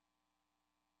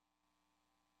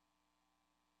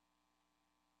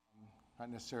not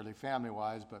necessarily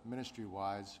family-wise, but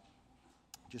ministry-wise,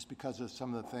 just because of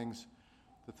some of the things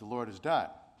that the Lord has done.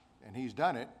 And he's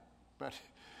done it, but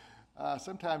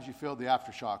sometimes you feel the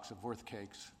aftershocks of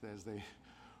earthquakes as they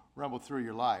rumble through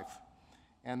your life.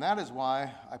 And that is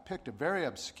why I picked a very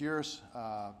obscure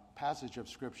passage of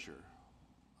Scripture.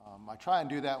 I try and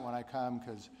do that when I come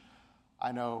because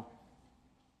I know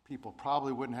people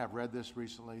probably wouldn't have read this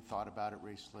recently, thought about it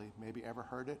recently, maybe ever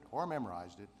heard it or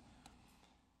memorized it.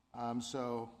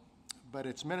 But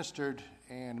it's ministered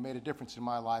and made a difference in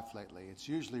my life lately. It's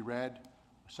usually read,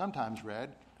 sometimes read,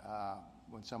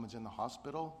 when someone's in the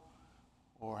hospital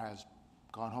or has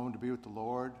gone home to be with the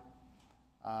Lord.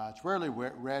 It's rarely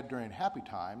read during happy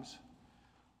times,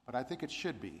 but I think it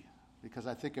should be, because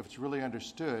I think if it's really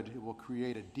understood, it will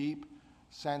create a deep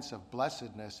sense of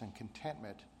blessedness and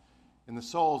contentment in the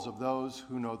souls of those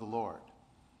who know the Lord.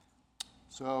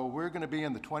 So we're going to be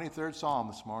in the 23rd Psalm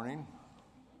this morning.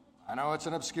 I know it's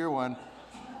an obscure one,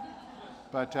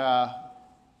 but the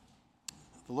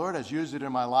Lord has used it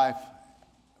in my life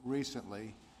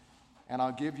recently, and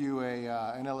I'll give you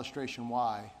an illustration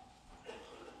why.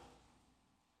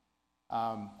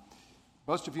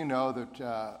 Most of you know that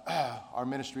our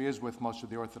ministry is with most of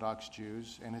the Orthodox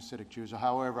Jews and Hasidic Jews.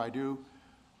 However,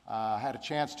 I had a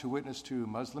chance to witness to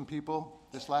Muslim people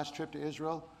this last trip to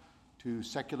Israel, to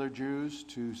secular Jews,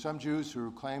 to some Jews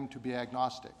who claim to be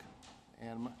agnostic.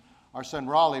 And our son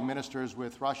Raleigh ministers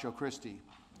with Ratio Christi,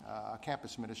 a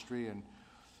campus ministry, and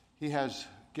he has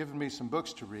given me some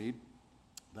books to read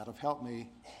that have helped me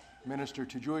minister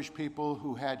to Jewish people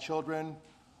who had children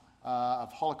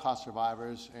of Holocaust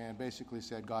survivors and basically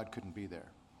said God couldn't be there.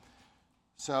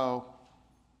 So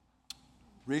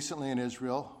recently in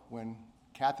Israel, when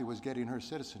Kathy was getting her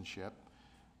citizenship,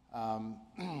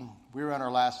 we were on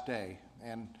our last day,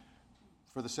 and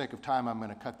for the sake of time, I'm going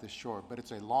to cut this short, but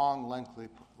it's a long,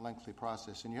 lengthy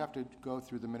process, and you have to go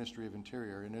through the Ministry of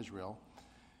Interior in Israel.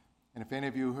 And if any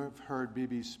of you have heard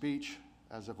Bibi's speech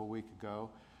as of a week ago,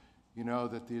 you know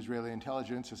that the Israeli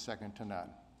intelligence is second to none.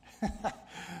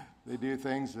 They do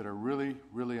things that are really,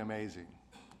 really amazing.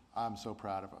 I'm so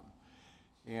proud of them.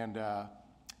 And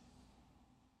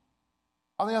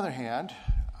on the other hand,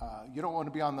 you don't want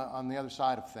to be on the other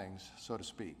side of things, so to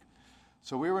speak.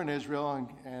 So we were in Israel,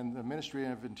 and the Ministry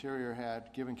of Interior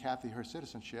had given Kathy her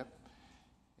citizenship,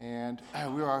 and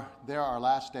we were there our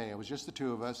last day. It was just the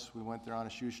two of us. We went there on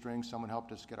a shoestring. Someone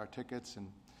helped us get our tickets, and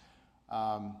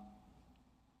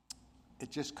it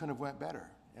just couldn't have went better.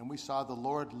 And we saw the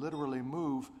Lord literally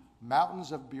move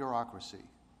mountains of bureaucracy.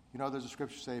 You know, there's a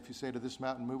scripture say, if you say to this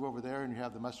mountain, move over there, and you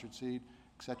have the mustard seed,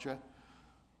 etc.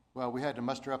 Well, we had to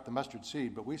muster up the mustard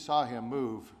seed, but we saw him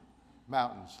move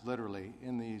mountains, literally,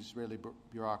 in the Israeli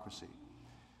bureaucracy.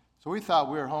 So we thought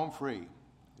we were home free.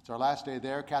 It's our last day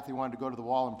there. Kathy wanted to go to the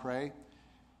wall and pray,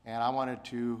 and I wanted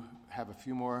to have a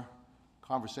few more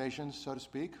conversations, so to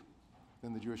speak,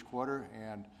 in the Jewish quarter,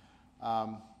 and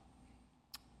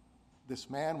this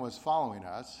man was following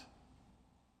us,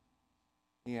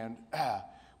 and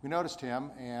we noticed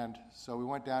him, and so we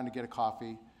went down to get a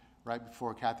coffee right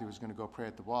before Kathy was going to go pray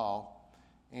at the wall,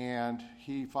 and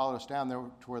he followed us down there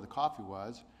to where the coffee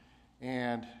was,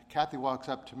 and Kathy walks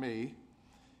up to me,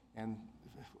 and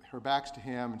her back's to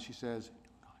him, and she says, "Do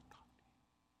not talk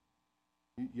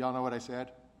to him." Y'all know what I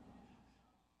said?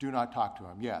 Do not talk to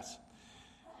him, yes.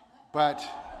 But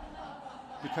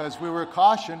because we were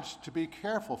cautioned to be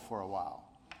careful for a while.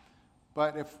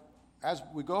 But as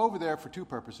we go over there for two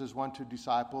purposes, one to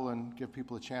disciple and give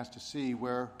people a chance to see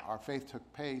where our faith took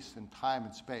place in time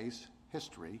and space,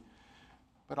 history,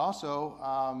 but also,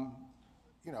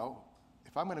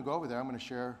 if I'm going to go over there, I'm going to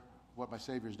share what my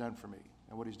Savior's done for me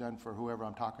and what he's done for whoever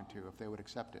I'm talking to, if they would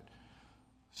accept it.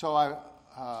 So I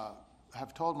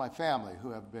have told my family,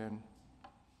 who have been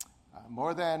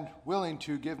more than willing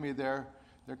to give me their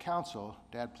counsel,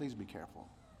 Dad, please be careful.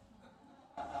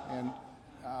 And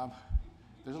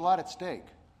there's a lot at stake.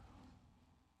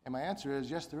 And my answer is,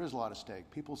 yes, there is a lot at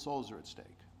stake. People's souls are at stake.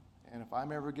 And if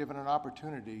I'm ever given an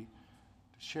opportunity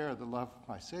to share the love of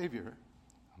my Savior,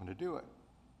 I'm going to do it.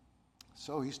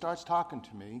 So he starts talking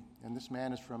to me, and this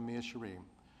man is from Mea Shearim.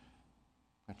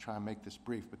 I'm going to try and make this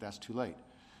brief, but that's too late.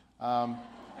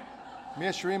 Mea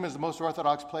Shearim is the most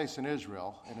Orthodox place in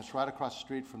Israel, and it's right across the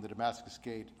street from the Damascus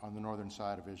Gate on the northern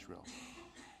side of Israel.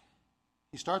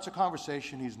 He starts a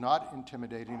conversation. He's not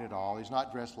intimidating at all. He's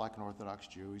not dressed like an Orthodox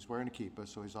Jew. He's wearing a kippah,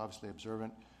 so he's obviously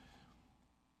observant.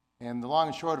 And the long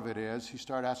and short of it is, he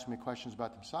started asking me questions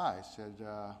about the Messiah. He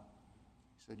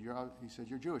said,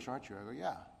 "You're Jewish, aren't you?" I go,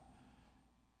 "Yeah."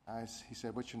 He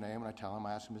said, "What's your name?" And I tell him.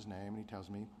 I ask him his name, and he tells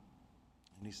me.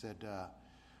 And he said,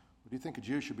 do you think a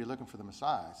Jew should be looking for the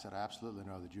Messiah? I said, I absolutely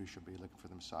know the Jew should be looking for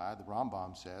the Messiah. The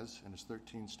Rambam says in his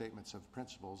 13 statements of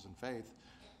principles and faith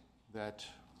that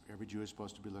every Jew is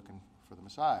supposed to be looking for the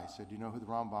Messiah. He said, do you know who the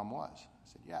Rambam was?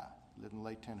 I said, yeah. He lived in the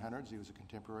late 1000s. He was a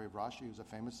contemporary of Rashi. He was a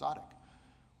famous tzaddik,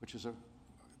 which is,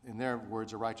 in their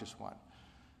words, a righteous one.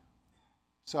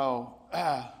 So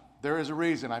there is a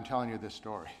reason I'm telling you this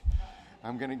story.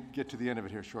 I'm going to get to the end of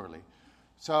it here shortly.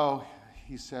 So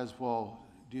he says, well,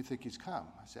 do you think he's come?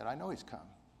 I said, I know he's come.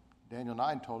 Daniel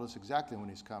 9 told us exactly when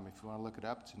he's come. If you want to look it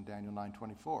up, it's in Daniel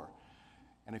 9:24.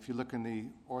 And if you look in the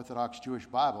Orthodox Jewish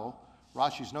Bible,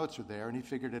 Rashi's notes are there, and he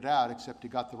figured it out, except he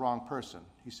got the wrong person.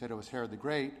 He said it was Herod the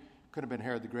Great. Could have been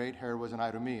Herod the Great. Herod was an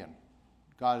Idumean.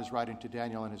 God is writing to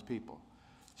Daniel and his people.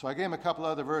 So I gave him a couple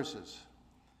other verses.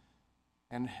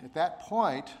 And at that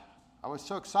point, I was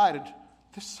so excited.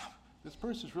 This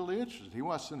person's really interested. He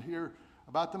wants to hear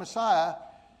about the Messiah.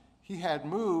 He had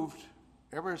moved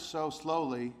ever so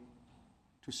slowly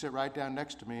to sit right down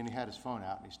next to me, and he had his phone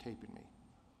out, and he's taping me.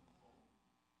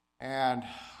 And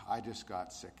I just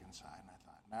got sick inside, and I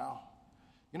thought, no.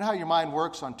 You know how your mind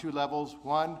works on two levels?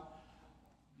 One,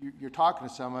 you're talking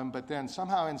to someone, but then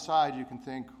somehow inside you can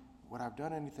think, would I have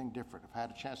done anything different if I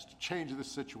had a chance to change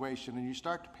this situation? And you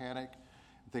start to panic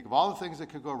and think of all the things that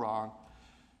could go wrong.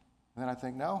 And then I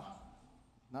think, no,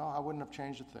 I wouldn't have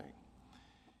changed a thing.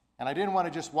 And I didn't want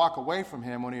to just walk away from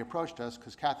him when he approached us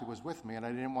because Kathy was with me, and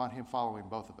I didn't want him following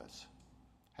both of us.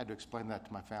 I had to explain that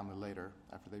to my family later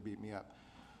after they beat me up.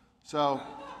 So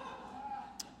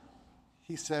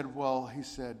he said,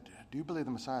 do you believe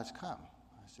the Messiah's come?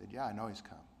 I said, yeah, I know he's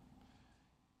come.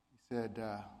 He said,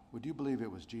 would you believe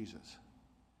it was Jesus?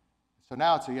 So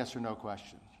now it's a yes or no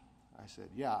question. I said,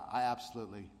 yeah, I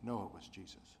absolutely know it was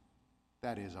Jesus.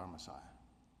 That is our Messiah.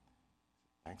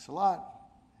 Thanks a lot.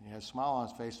 And he had a smile on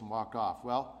his face and walked off.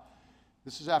 Well,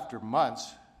 this is after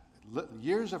months,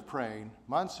 years of praying,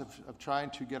 months of trying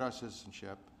to get our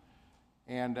citizenship.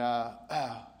 And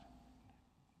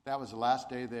that was the last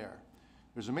day there.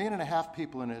 There's 1.5 million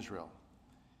people in Israel.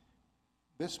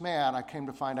 This man, I came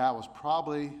to find out, was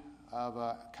probably of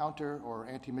a counter or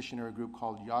anti-missionary group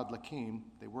called Yad Lakim.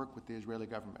 They work with the Israeli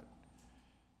government.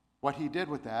 What he did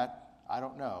with that, I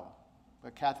don't know.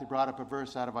 But Kathy brought up a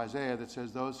verse out of Isaiah that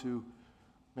says, those who,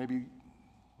 maybe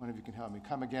one of you can help me,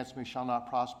 come against me shall not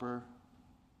prosper.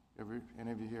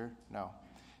 Any of you here? No.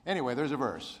 Anyway, there's a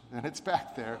verse, and it's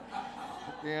back there.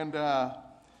 And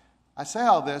I say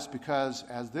all this because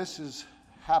as this is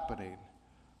happening,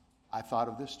 I thought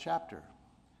of this chapter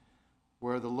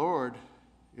where the Lord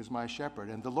is my shepherd.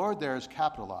 And the Lord there is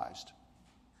capitalized.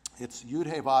 It's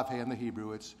Yud-He-Vav-He in the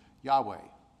Hebrew. It's Yahweh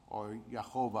or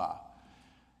Yehovah.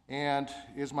 And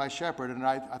is my shepherd. And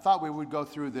I thought we would go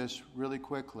through this really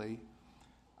quickly.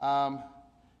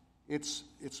 It's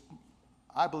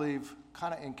I believe,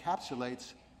 kind of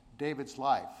encapsulates David's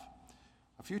life.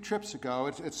 A few trips ago,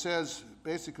 it says,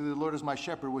 basically, the Lord is my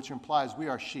shepherd, which implies we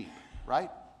are sheep, right?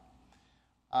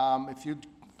 You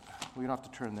don't have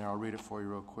to turn there. I'll read it for you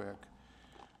real quick.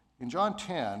 In John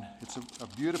 10, it's a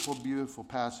beautiful, beautiful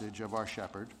passage of our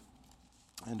shepherd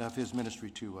and of his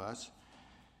ministry to us.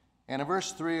 And in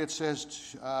verse 3, it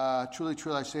says, truly,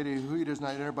 truly, I say to you, who does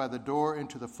not enter by the door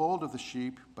into the fold of the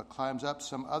sheep, but climbs up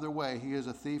some other way, he is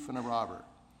a thief and a robber.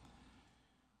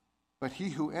 But he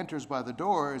who enters by the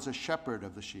door is a shepherd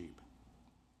of the sheep.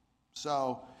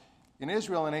 So, in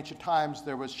Israel in ancient times,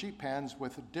 there was sheep pens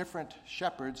with different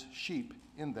shepherds' sheep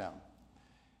in them.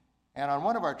 And on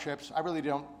one of our trips, I really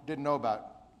didn't know about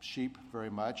sheep very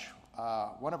much.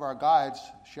 One of our guides,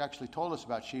 she actually told us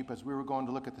about sheep as we were going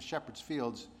to look at the shepherd's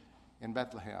fields in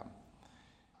Bethlehem.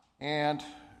 And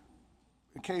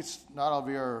in case not all of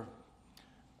you are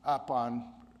up on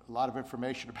a lot of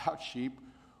information about sheep,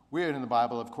 we in the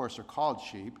Bible, of course, are called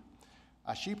sheep.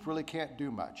 Sheep really can't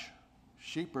do much.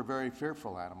 Sheep are very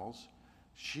fearful animals.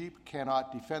 Sheep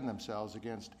cannot defend themselves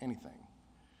against anything.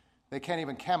 They can't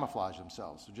even camouflage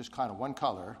themselves. They're just kind of one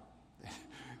color.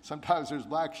 Sometimes there's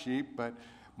black sheep, but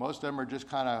most of them are just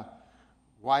kind of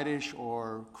whitish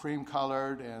or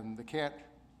cream-colored, and they can't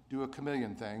do a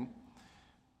chameleon thing.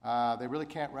 They really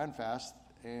can't run fast,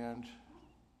 and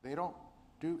they don't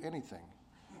do anything.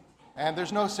 And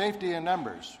there's no safety in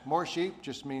numbers. More sheep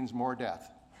just means more death,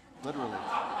 literally.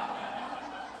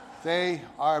 They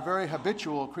are very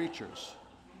habitual creatures.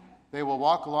 They will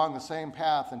walk along the same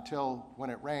path until when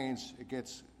it rains, it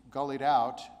gets gullied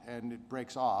out and it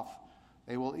breaks off.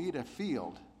 They will eat a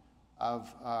field of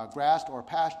grass or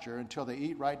pasture until they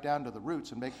eat right down to the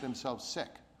roots and make themselves sick.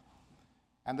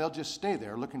 And they'll just stay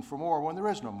there looking for more when there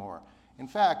is no more. In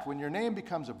fact, when your name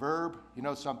becomes a verb, you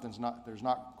know there's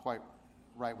not quite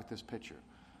right with this picture.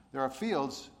 There are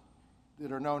fields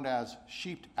that are known as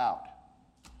sheeped out.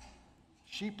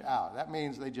 Sheeped out. That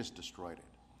means they just destroyed it.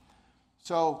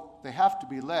 So they have to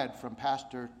be led from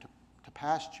pasture to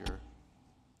pasture,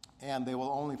 and they will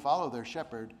only follow their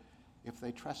shepherd if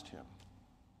they trust him.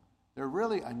 They're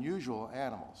really unusual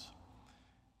animals,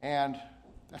 and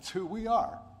that's who we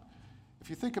are. If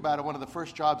you think about it, one of the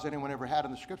first jobs anyone ever had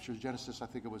in the scriptures, Genesis, I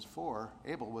think it was 4,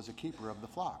 Abel was a keeper of the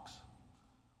flocks.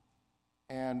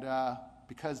 And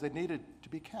because they needed to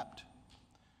be kept.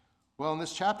 Well, in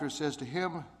this chapter it says, to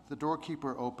him the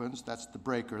doorkeeper opens, that's the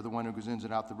breaker, the one who goes in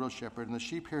and out, the real shepherd, and the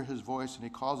sheep hear his voice, and he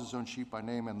calls his own sheep by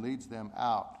name and leads them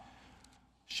out.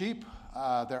 Sheep,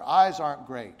 their eyes aren't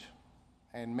great,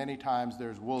 and many times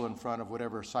there's wool in front of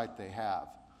whatever sight they have.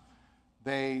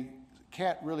 They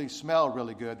can't really smell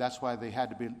really good. That's why they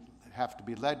have to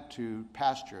be led to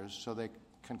pastures so they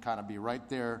can kind of be right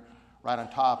there, right on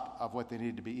top of what they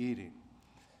need to be eating.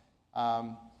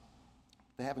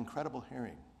 They have incredible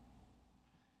hearing.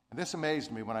 And this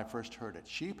amazed me when I first heard it.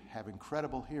 Sheep have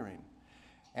incredible hearing.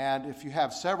 And if you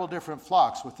have several different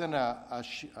flocks within a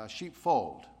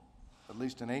sheepfold, at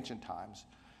least in ancient times,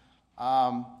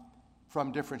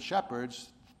 from different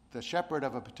shepherds, the shepherd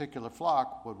of a particular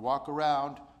flock would walk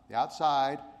around the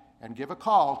outside and give a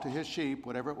call to his sheep,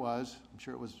 whatever it was. I'm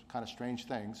sure it was kind of strange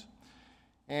things.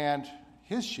 And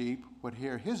his sheep would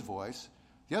hear his voice.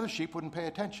 The other sheep wouldn't pay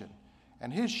attention.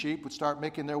 And his sheep would start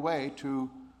making their way to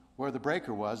where the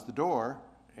breaker was, the door,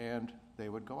 and they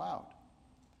would go out.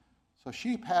 So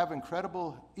sheep have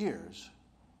incredible ears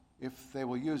if they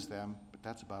will use them, but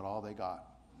that's about all they got.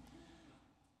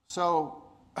 So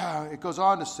it goes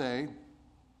on to say,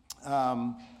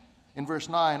 in verse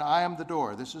 9, I am the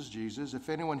door. This is Jesus. If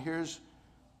anyone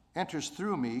enters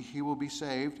through me, he will be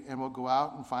saved and will go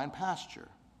out and find pasture.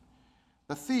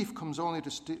 The thief comes only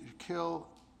to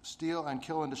steal and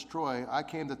kill and destroy. I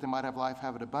came that they might have life,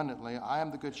 have it abundantly. I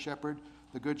am the good shepherd.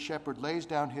 The good shepherd lays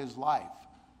down his life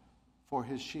for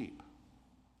his sheep.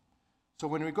 So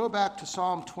when we go back to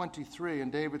Psalm 23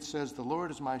 and David says, the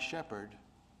Lord is my shepherd,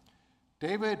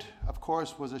 David, of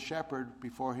course, was a shepherd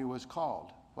before he was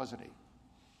called, wasn't he?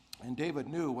 And David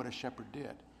knew what a shepherd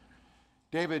did.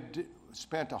 David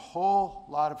spent a whole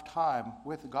lot of time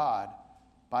with God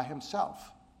by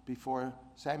himself before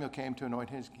Samuel came to anoint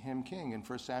him king in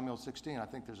 1 Samuel 16. I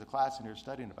think there's a class in here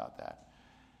studying about that.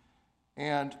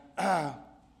 And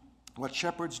what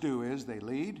shepherds do is they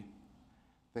lead,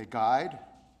 they guide,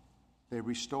 they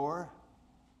restore,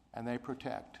 and they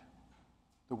protect.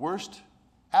 The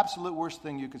absolute worst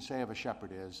thing you can say of a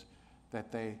shepherd is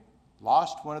that they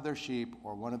lost one of their sheep,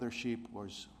 or one of their sheep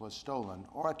was stolen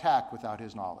or attacked without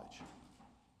his knowledge,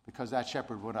 because that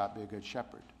shepherd would not be a good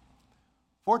shepherd.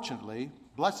 Fortunately,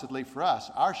 blessedly for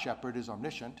us, our shepherd is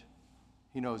omniscient.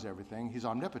 He knows everything. He's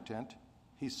omnipotent.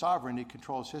 He's sovereign. He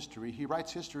controls history. He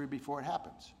writes history before it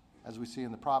happens, as we see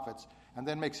in the prophets, and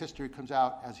then makes history comes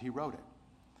out as he wrote it.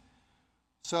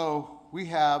 So we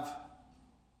have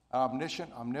an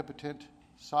omniscient, omnipotent,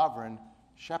 sovereign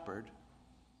shepherd.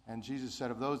 And Jesus said,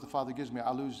 of those the Father gives me,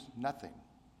 I lose nothing.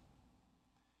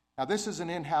 Now, this is an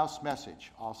in-house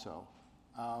message also.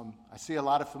 I see a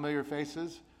lot of familiar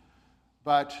faces,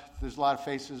 but there's a lot of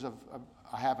faces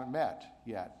I haven't met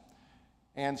yet.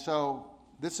 And so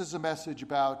this is a message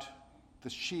about the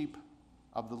sheep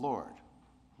of the Lord,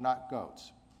 not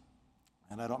goats.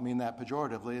 And I don't mean that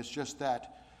pejoratively. It's just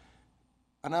that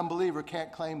an unbeliever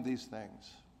can't claim these things.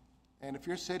 And if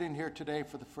you're sitting here today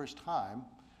for the first time,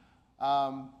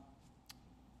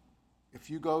 if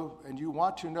you go and you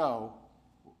want to know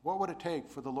what would it take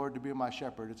for the Lord to be my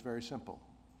shepherd, it's very simple.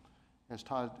 As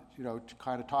Todd,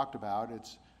 kind of talked about,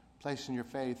 it's placing your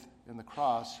faith in the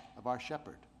cross of our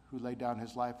shepherd who laid down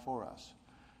his life for us.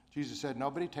 Jesus said,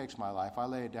 nobody takes my life. I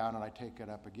lay it down and I take it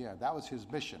up again. That was his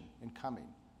mission in coming,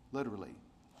 literally.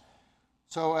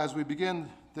 So as we begin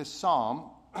this psalm,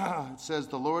 it says,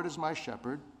 the Lord is my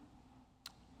shepherd.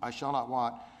 I shall not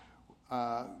want.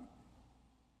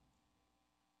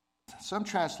 Some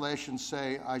translations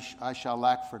say, I shall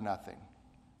lack for nothing.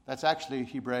 That's actually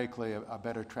Hebraically a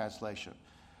better translation.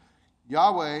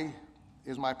 Yahweh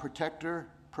is my protector,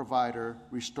 provider,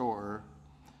 restorer,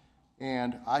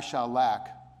 and I shall lack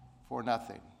for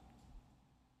nothing.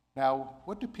 Now,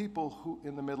 what do people who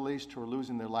in the Middle East who are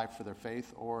losing their life for their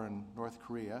faith, or in North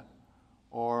Korea,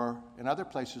 or in other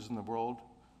places in the world,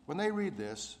 when they read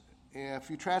this, if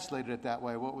you translated it that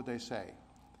way, what would they say?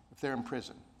 If they're in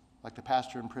prison, like the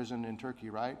pastor in prison in Turkey,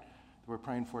 right? That we're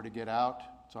praying for to get out.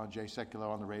 It's on Jay Sekulow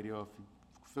on the radio, if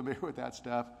you're familiar with that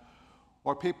stuff.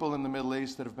 Or people in the Middle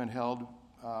East that have been held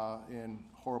in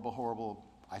horrible, horrible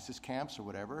ISIS camps or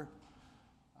whatever.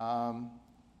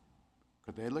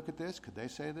 Could they look at this? Could they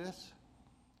say this?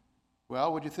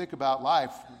 Well, when you think about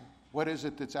life, what is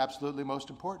it that's absolutely most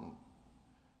important?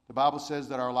 The Bible says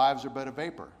that our lives are but a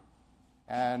vapor,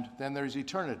 and then there's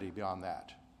eternity beyond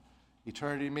that.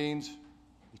 Eternity means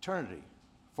eternity,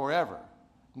 forever,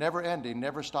 never ending,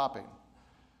 never stopping.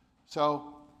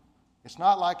 So it's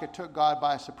not like it took God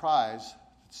by surprise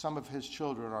that some of his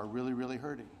children are really, really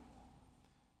hurting.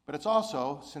 But it's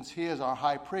also, since he is our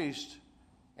high priest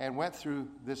and went through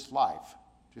this life,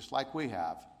 just like we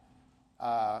have,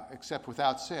 except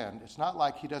without sin, it's not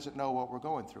like he doesn't know what we're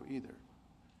going through either.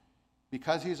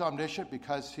 Because he's omniscient,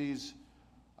 because he's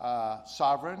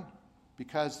sovereign,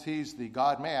 because he's the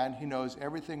God-man, he knows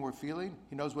everything we're feeling.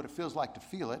 He knows what it feels like to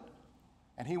feel it.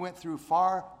 And he went through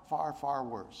far, far, far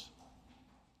worse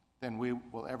than we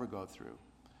will ever go through.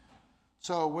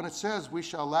 So when it says we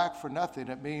shall lack for nothing,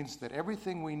 it means that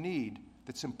everything we need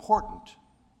that's important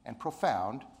and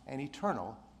profound and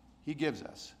eternal, he gives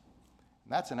us.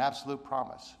 And that's an absolute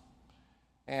promise.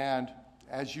 And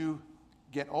as you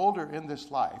get older in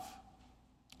this life,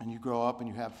 and you grow up and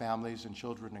you have families and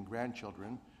children and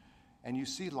grandchildren, and you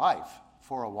see life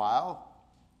for a while,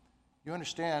 you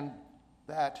understand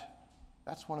that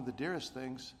that's one of the dearest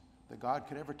things that God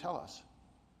could ever tell us.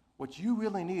 What you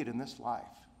really need in this life,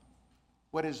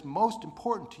 what is most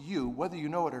important to you, whether you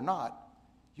know it or not,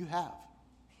 you have.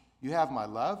 You have my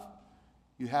love.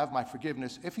 You have my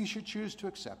forgiveness, if you should choose to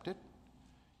accept it.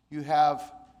 You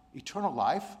have eternal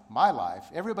life, my life.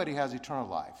 Everybody has eternal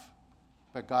life.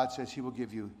 But God says he will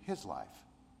give you his life.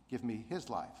 Give me his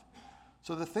life.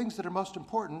 So the things that are most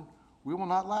important, we will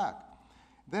not lack.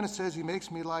 Then it says he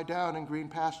makes me lie down in green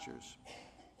pastures.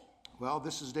 Well,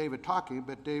 this is David talking,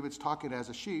 but David's talking as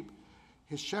a sheep.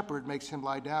 His shepherd makes him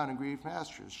lie down in green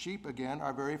pastures. Sheep, again,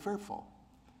 are very fearful.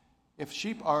 If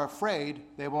sheep are afraid,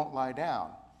 they won't lie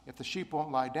down. If the sheep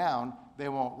won't lie down, they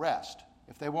won't rest.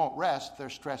 If they won't rest, they're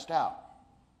stressed out.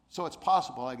 So it's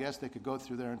possible, I guess, they could go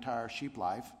through their entire sheep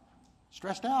life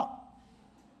stressed out.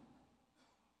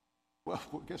 Well,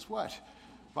 guess what?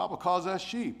 The Bible calls us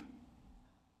sheep.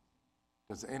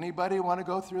 Does anybody want to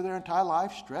go through their entire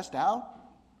life stressed out?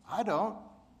 I don't.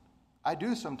 I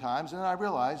do sometimes, and I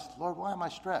realize, Lord, why am I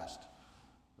stressed?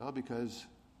 Well, because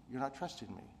you're not trusting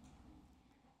me.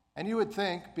 And you would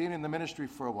think, being in the ministry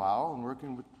for a while and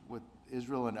working with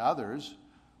Israel and others,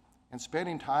 and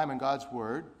spending time in God's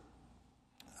Word,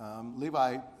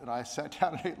 Levi and I sat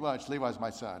down and ate lunch. Levi's my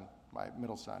son, my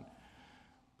middle son.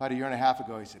 About a year and a half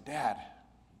ago, he said, Dad,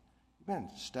 you've been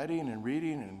studying and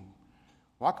reading and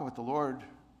walking with the Lord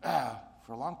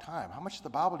for a long time. How much of the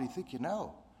Bible do you think you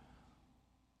know?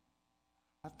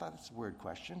 I thought that's a weird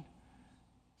question.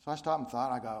 So I stopped and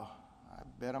thought, I go, I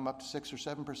bet I'm up to 6 or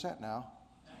 7% now.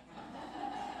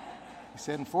 He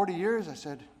said, in 40 years? I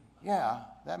said, yeah,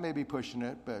 that may be pushing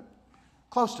it, but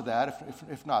close to that,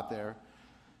 if not there.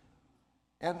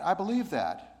 And I believe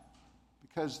that,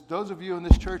 because those of you in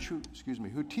this church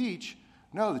who teach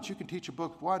know that you can teach a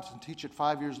book once and teach it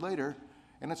 5 years later,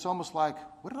 and it's almost like,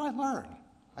 what did I learn?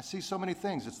 I see so many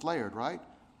things. It's layered, right?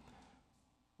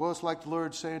 Well, it's like the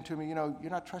Lord saying to me, you're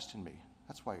not trusting me.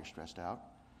 That's why you're stressed out.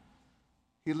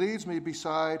 He leads me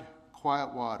beside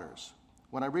quiet waters.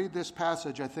 When I read this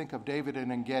passage, I think of David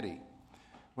in En-Gedi.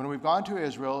 When we've gone to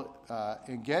Israel,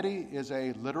 En-Gedi is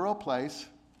a literal place.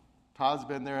 Todd's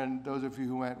been there, and those of you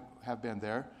who went have been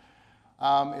there.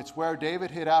 It's where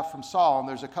David hid out from Saul, and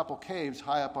there's a couple caves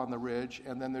high up on the ridge,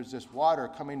 and then there's this water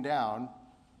coming down,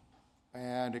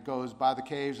 and it goes by the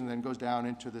caves and then goes down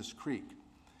into this creek.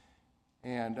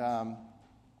 And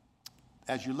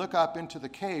as you look up into the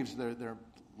caves, they're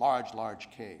large, large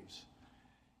caves.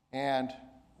 And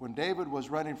when David was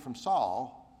running from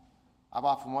Saul, I've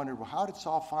often wondered, well, how did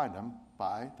Saul find him?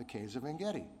 By the caves of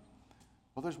En-Gedi.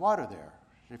 Well, there's water there.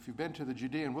 If you've been to the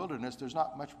Judean wilderness, there's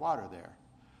not much water there.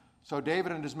 So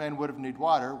David and his men would have needed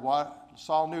water.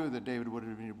 Saul knew that David would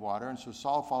have needed water, and so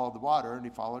Saul followed the water, and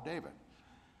he followed David.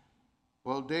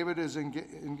 Well, David is in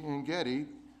En-Gedi,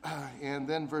 and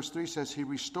then verse 3 says, he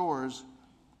restores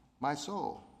my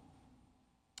soul.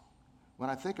 When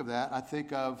I think of that, I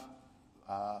think of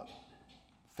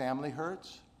family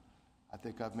hurts. I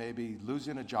think of maybe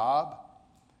losing a job.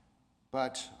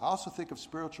 But I also think of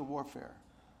spiritual warfare.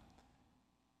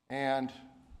 And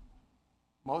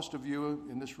most of you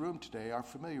in this room today are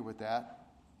familiar with that.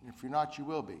 If you're not, you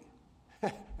will be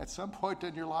at some point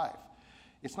in your life.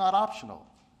 It's not optional.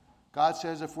 God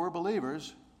says if we're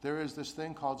believers, there is this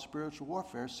thing called spiritual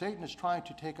warfare. Satan is trying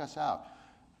to take us out.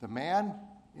 The man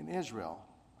in Israel,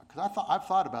 because I've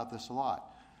thought about this a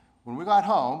lot. When we got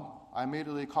home, I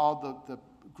immediately called the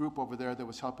group over there that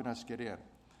was helping us get in.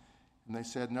 And they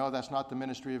said, no, that's not the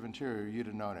Ministry of Interior. You'd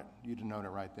have known it. You'd have known it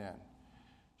right then.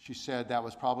 she said that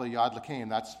was probably Yad L'Chaim.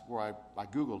 That's where I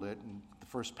Googled it, and the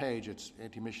first page, it's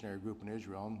anti-missionary group in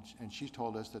Israel, and she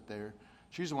told us that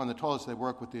she's the one that told us they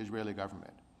work with the Israeli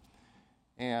government.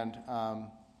 And I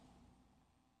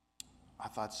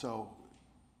thought, so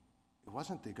it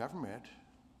wasn't the government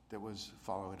that was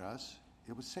following us,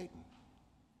 it was Satan.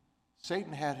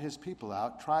 Satan had his people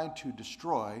out trying to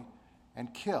destroy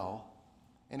and kill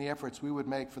any efforts we would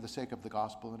make for the sake of the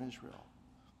gospel in Israel.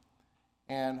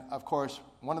 And, of course,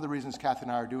 one of the reasons Kathy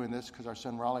and I are doing this because our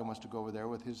son Raleigh wants to go over there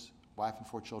with his wife and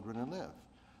 4 children and live.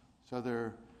 So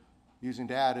they're using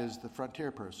Dad as the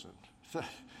frontier person,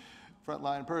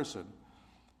 frontline person.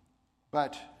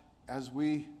 But as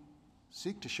we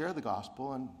seek to share the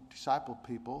gospel and disciple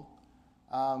people,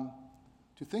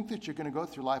 to think that you're going to go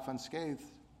through life unscathed,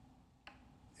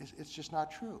 it's just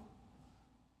not true.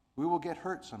 We will get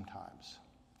hurt sometimes.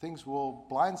 Things will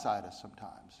blindside us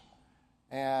sometimes.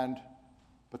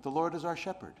 But the Lord is our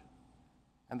shepherd.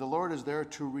 And the Lord is there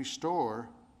to restore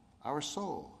our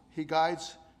soul. He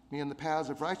guides me in the paths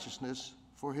of righteousness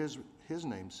for his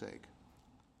name's sake.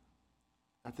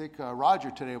 I think Roger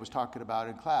today was talking about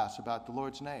in class about the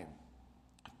Lord's name.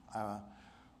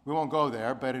 We won't go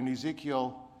there, but in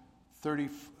Ezekiel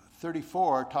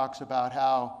 34 talks about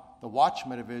how the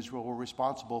watchmen of Israel were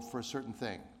responsible for a certain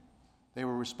thing. They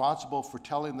were responsible for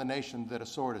telling the nation that a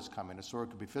sword is coming. A sword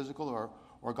could be physical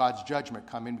or God's judgment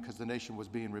coming because the nation was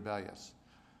being rebellious.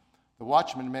 The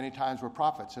watchmen many times were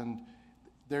prophets, and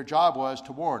their job was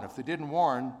to warn. If they didn't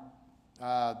warn,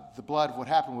 the blood of what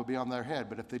happened would be on their head.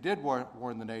 But if they did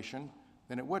warn the nation,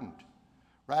 then it wouldn't.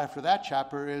 Right after that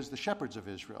chapter is the shepherds of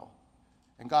Israel.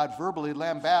 And God verbally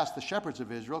lambasted the shepherds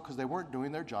of Israel because they weren't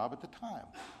doing their job at the time.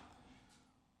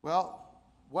 Well,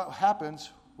 what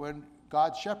happens when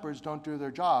God's shepherds don't do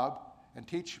their job and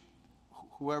teach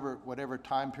whatever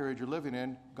time period you're living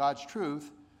in, God's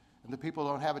truth, and the people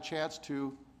don't have a chance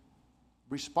to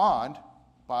respond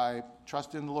by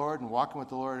trusting the Lord and walking with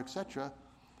the Lord, etc.,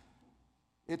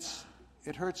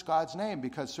 it hurts God's name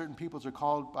because certain peoples are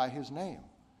called by his name.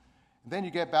 And then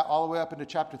you get back all the way up into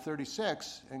chapter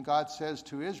 36, and God says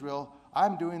to Israel,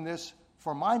 I'm doing this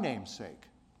for my name's sake.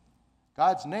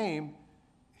 God's name,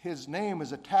 his name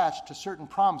is attached to certain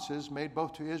promises made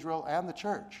both to Israel and the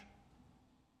church.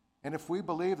 And if we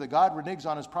believe that God reneges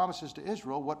on his promises to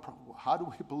Israel, how do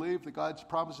we believe that God's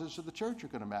promises to the church are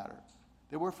going to matter?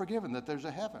 That we're forgiven, that there's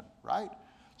a heaven, right?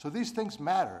 So these things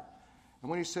matter. And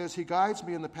when he says, he guides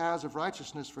me in the paths of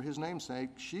righteousness for his name's sake,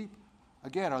 sheep,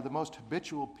 again, are the most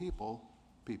habitual people,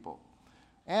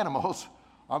 animals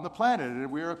on the planet,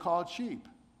 and we are called sheep.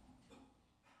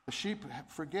 The sheep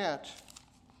forget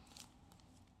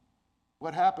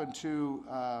what happened to...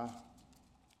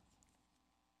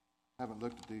 I haven't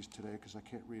looked at these today because I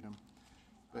can't read them.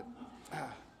 But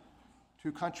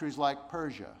to countries like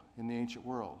Persia in the ancient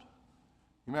world.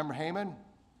 You remember Haman?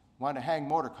 Wanted to hang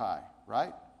Mordecai,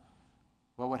 right?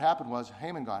 Well, what happened was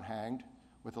Haman got hanged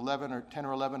with 10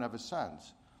 or 11 of his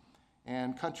sons.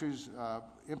 And countries,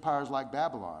 empires like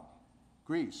Babylon,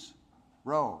 Greece,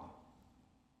 Rome.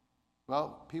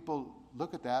 Well, people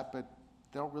look at that, but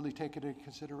they don't really take it into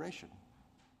consideration.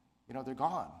 They're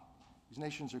gone. These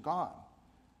nations are gone.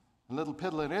 And little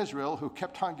piddling Israel, who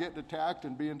kept on getting attacked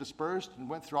and being dispersed and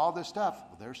went through all this stuff,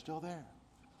 well, they're still there.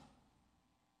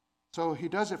 So he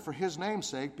does it for his name's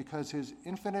sake because his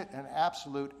infinite and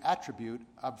absolute attribute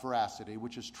of veracity,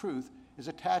 which is truth, is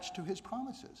attached to his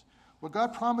promises. When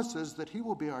God promises that he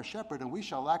will be our shepherd and we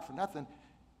shall lack for nothing,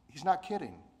 he's not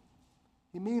kidding.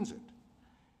 He means it.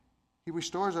 He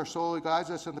restores our soul. He guides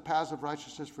us in the paths of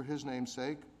righteousness for his name's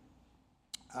sake.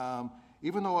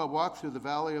 Even though I walk through the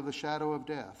valley of the shadow of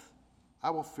death, I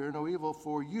will fear no evil,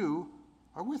 for you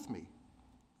are with me.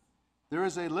 There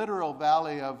is a literal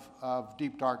valley of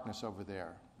deep darkness over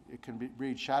there. It can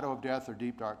read shadow of death or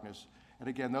deep darkness. And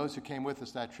again, those who came with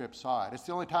us that trip saw it. It's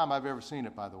the only time I've ever seen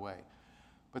it, by the way.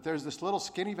 But there's this little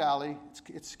skinny valley.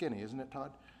 It's skinny, isn't it,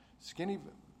 Todd? Skinny.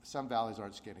 Some valleys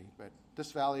aren't skinny, but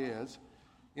this valley is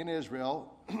in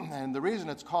Israel. And the reason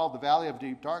it's called the Valley of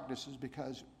Deep Darkness is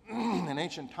because in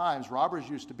ancient times, robbers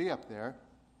used to be up there.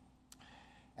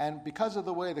 And because of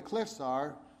the way the cliffs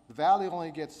are, the valley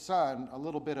only gets sun a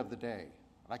little bit of the day.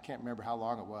 I can't remember how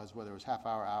long it was, whether it was half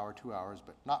hour, 2 hours,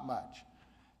 but not much.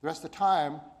 The rest of the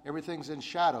time, everything's in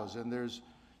shadows, and there's,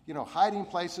 hiding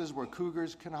places where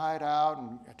cougars can hide out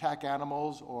and attack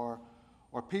animals, or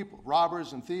people,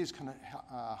 robbers and thieves can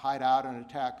hide out and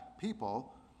attack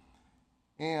people.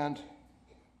 And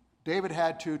David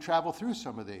had to travel through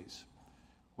some of these.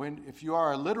 If you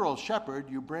are a literal shepherd,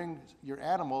 you bring your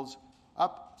animals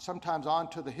up sometimes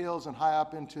onto the hills and higher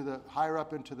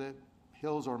up into the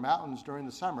hills or mountains during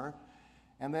the summer,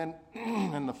 And then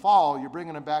in the fall, you're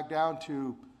bringing them back down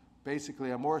to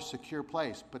basically a more secure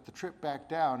place. But the trip back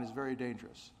down is very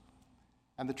dangerous.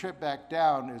 And the trip back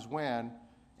down is when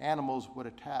animals would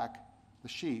attack the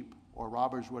sheep or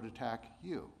robbers would attack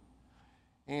you.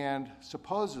 And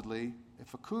supposedly,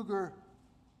 if a cougar,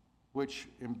 which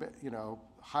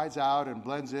hides out and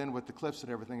blends in with the cliffs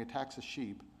and everything, attacks a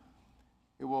sheep,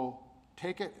 it will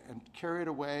take it and carry it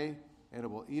away, and it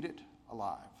will eat it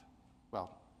alive.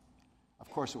 Well, of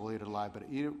course it will eat it alive, but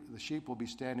the sheep will be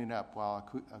standing up while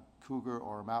a cougar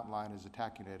or a mountain lion is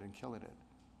attacking it and killing it.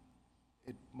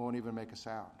 It won't even make a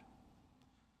sound.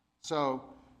 So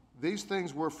these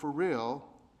things were for real,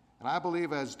 and I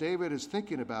believe as David is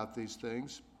thinking about these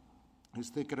things, he's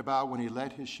thinking about when he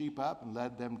led his sheep up and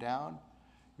led them down.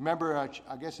 Remember,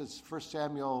 I guess it's 1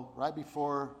 Samuel right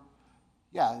before,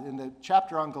 in the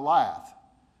chapter on Goliath.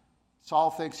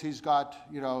 Saul thinks he's got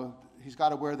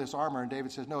to wear this armor, and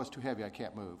David says, no, it's too heavy, I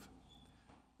can't move.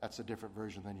 That's a different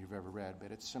version than you've ever read,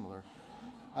 but it's similar.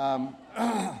 And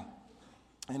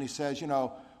he says,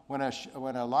 when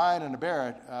a lion and a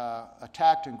bear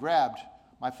attacked and grabbed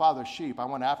my father's sheep, I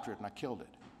went after it and I killed it.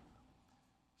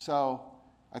 So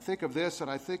I think of this, and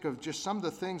I think of just some of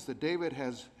the things that David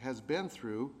has been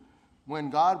through when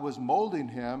God was molding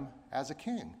him as a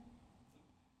king.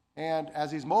 And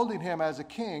as he's molding him as a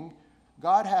king,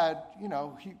 God had,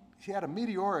 he had a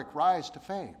meteoric rise to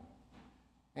fame.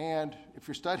 And if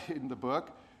you're studying the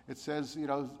book, it says,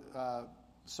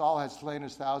 Saul has slain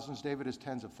his thousands, David his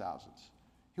tens of thousands.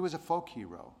 He was a folk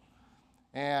hero.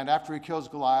 And after he kills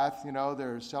Goliath,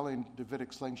 they're selling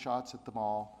Davidic slingshots at the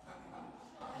mall.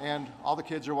 And all the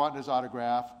kids are wanting his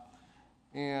autograph.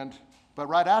 But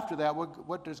right after that,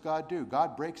 what does God do?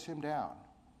 God breaks him down.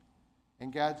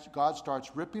 And God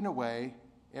starts ripping away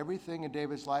everything in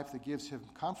David's life that gives him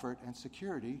comfort and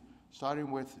security, starting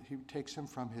with he takes him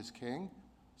from his king.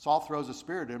 Saul throws a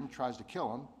spear at him, tries to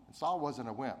kill him, and Saul wasn't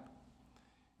a wimp.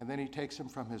 And then he takes him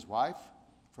from his wife,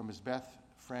 from his best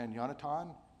friend Jonathan,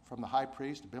 from the high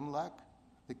priest Abimelech.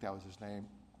 I think that was his name.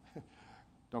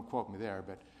 Don't quote me there.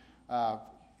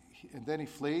 And then he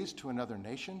flees to another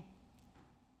nation.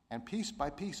 And piece by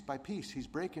piece by piece, he's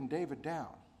breaking David down.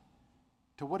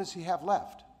 To what does he have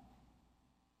left?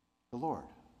 The Lord.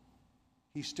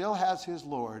 He still has his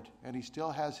Lord, and he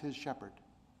still has his shepherd.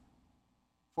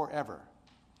 Forever.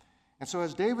 And so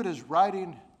as David is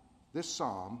writing this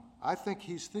psalm, I think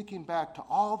he's thinking back to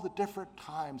all the different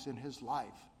times in his life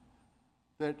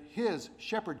that his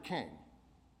shepherd king,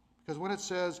 because when it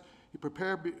says, "You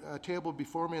prepare a table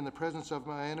before me in the presence of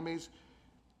my enemies,"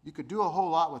 you could do a whole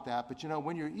lot with that, but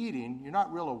when you're eating, you're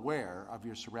not real aware of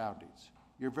your surroundings.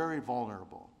 You're very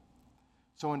vulnerable.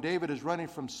 So when David is running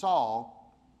from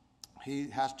Saul, he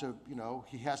has to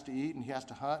eat and he has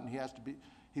to hunt and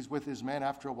he's with his men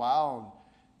after a while, and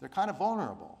they're kind of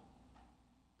vulnerable.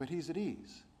 But he's at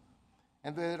ease.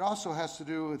 And then it also has to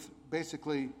do with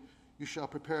basically, you shall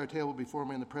prepare a table before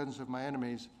me in the presence of my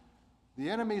enemies. The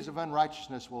enemies of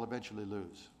unrighteousness will eventually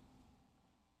lose.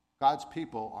 God's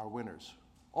people are winners.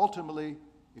 Ultimately,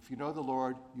 if you know the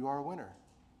Lord, you are a winner.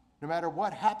 No matter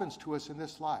what happens to us in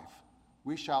this life,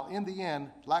 we shall in the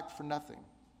end lack for nothing.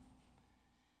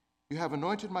 You have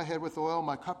anointed my head with oil,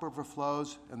 my cup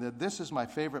overflows, and then this is my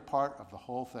favorite part of the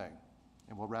whole thing.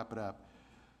 And we'll wrap it up.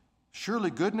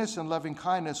 Surely goodness and loving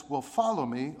kindness will follow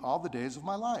me all the days of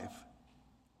my life.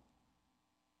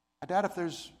 I doubt if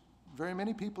there's very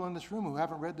many people in this room who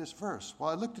haven't read this verse. Well,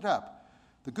 I looked it up.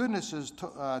 The goodness is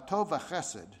tov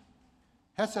v'chesed.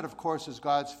 Hesed, of course, is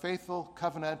God's faithful,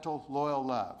 covenantal, loyal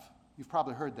love. You've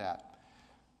probably heard that.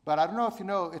 But I don't know if you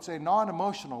know, it's a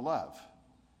non-emotional love.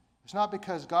 It's not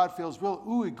because God feels real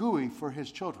ooey-gooey for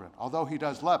his children. Although he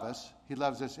does love us, he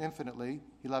loves us infinitely,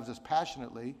 he loves us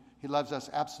passionately, he loves us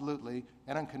absolutely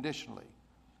and unconditionally.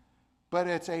 But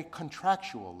it's a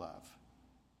contractual love.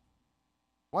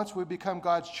 Once we become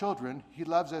God's children, he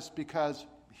loves us because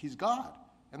he's God,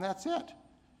 and that's it.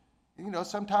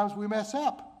 Sometimes we mess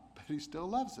up, but he still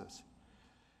loves us.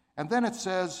 And then it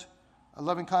says,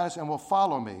 loving kindness and will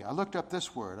follow me. I looked up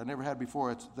this word. I never had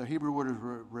before. It's the Hebrew word is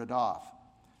radaf.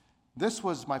 This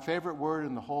was my favorite word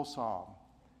in the whole psalm.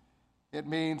 It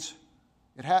means,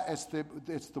 it's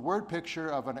the word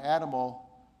picture of an animal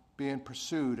being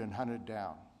pursued and hunted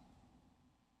down.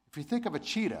 If you think of a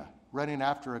cheetah running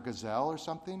after a gazelle or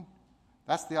something,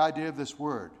 that's the idea of this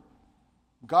word.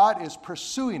 God is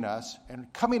pursuing us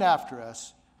and coming after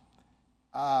us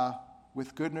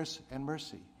with goodness and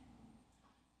mercy.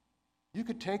 You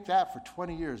could take that for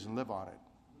 20 years and live on it.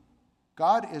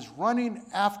 God is running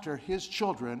after his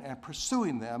children and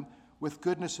pursuing them with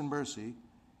goodness and mercy.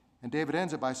 And David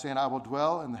ends it by saying, I will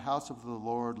dwell in the house of the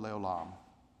Lord leolam.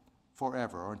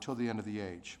 forever or until the end of the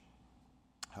age,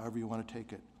 however you want to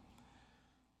take it.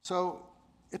 So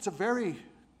it's a very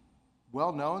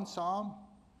well-known psalm,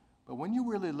 but when you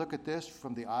really look at this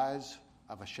from the eyes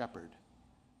of a shepherd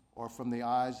or from the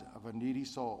eyes of a needy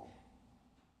soul,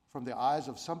 from the eyes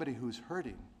of somebody who's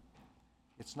hurting,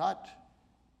 it's not,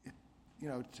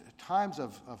 times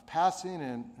of passing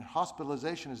and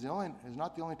hospitalization is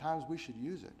not the only times we should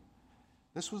use it.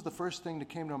 This was the first thing that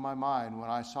came to my mind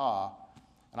when I saw,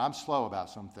 and I'm slow about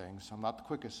some things, I'm not the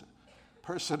quickest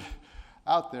person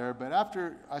out there, but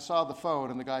after I saw the phone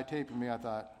and the guy taping me, I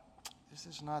thought, this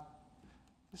has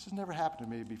never happened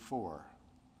to me before.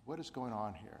 What is going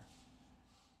on here?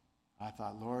 I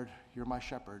thought, Lord, you're my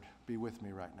shepherd. Be with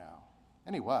me right now.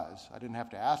 And he was. I didn't have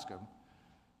to ask him.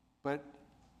 But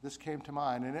this came to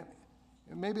mind, and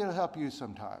maybe it'll help you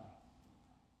sometime.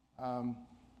 You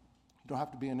don't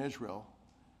have to be in Israel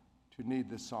to need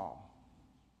this psalm.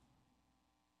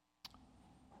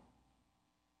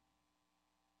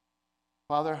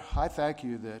 Father, I thank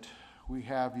you that we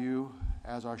have you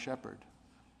as our shepherd.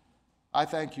 I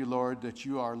thank you, Lord, that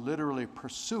you are literally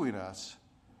pursuing us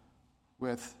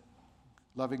with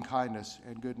loving kindness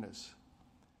and goodness.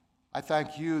 I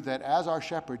thank you that as our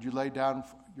shepherd, you laid down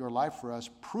your life for us,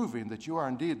 proving that you are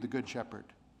indeed the good shepherd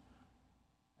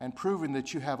and proving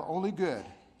that you have only good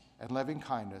and loving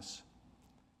kindness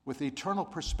with eternal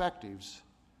perspectives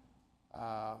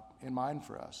in mind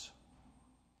for us.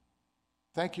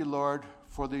 Thank you, Lord,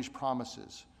 for these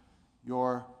promises.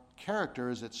 Your character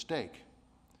is at stake.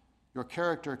 Your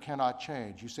character cannot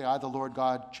change. You say, I, the Lord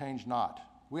God, change not.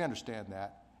 We understand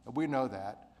that, and we know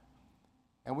that.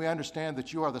 And we understand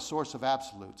that you are the source of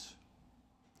absolutes,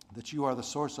 that you are the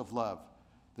source of love,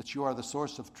 that you are the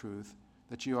source of truth,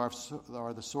 that you are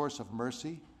the source of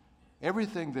mercy.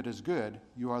 Everything that is good,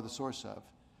 you are the source of.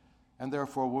 And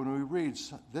therefore, when we read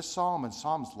this psalm and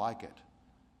psalms like it,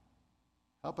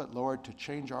 help it, Lord, to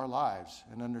change our lives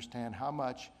and understand how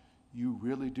much you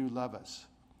really do love us.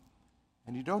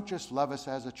 And you don't just love us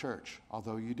as a church,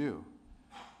 although you do.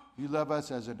 You love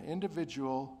us as an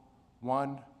individual,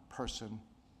 one-person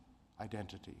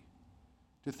identity.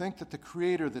 To think that the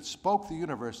Creator that spoke the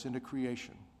universe into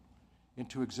creation,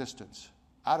 into existence,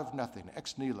 out of nothing,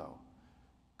 ex nihilo,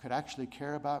 could actually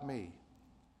care about me,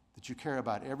 that you care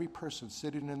about every person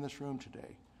sitting in this room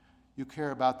today. You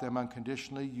care about them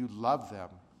unconditionally. You love them.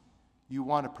 You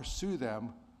want to pursue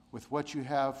them with what you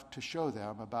have to show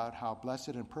them about how blessed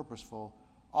and purposeful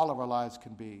all of our lives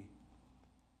can be.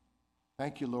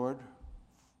 Thank you, Lord,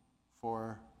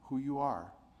 for who you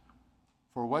are,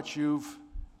 for what you've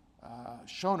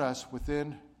shown us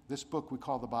within this book we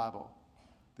call the Bible,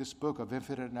 this book of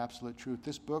infinite and absolute truth,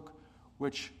 this book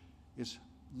which is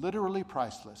literally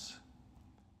priceless.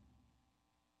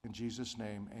 In Jesus'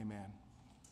 name, amen.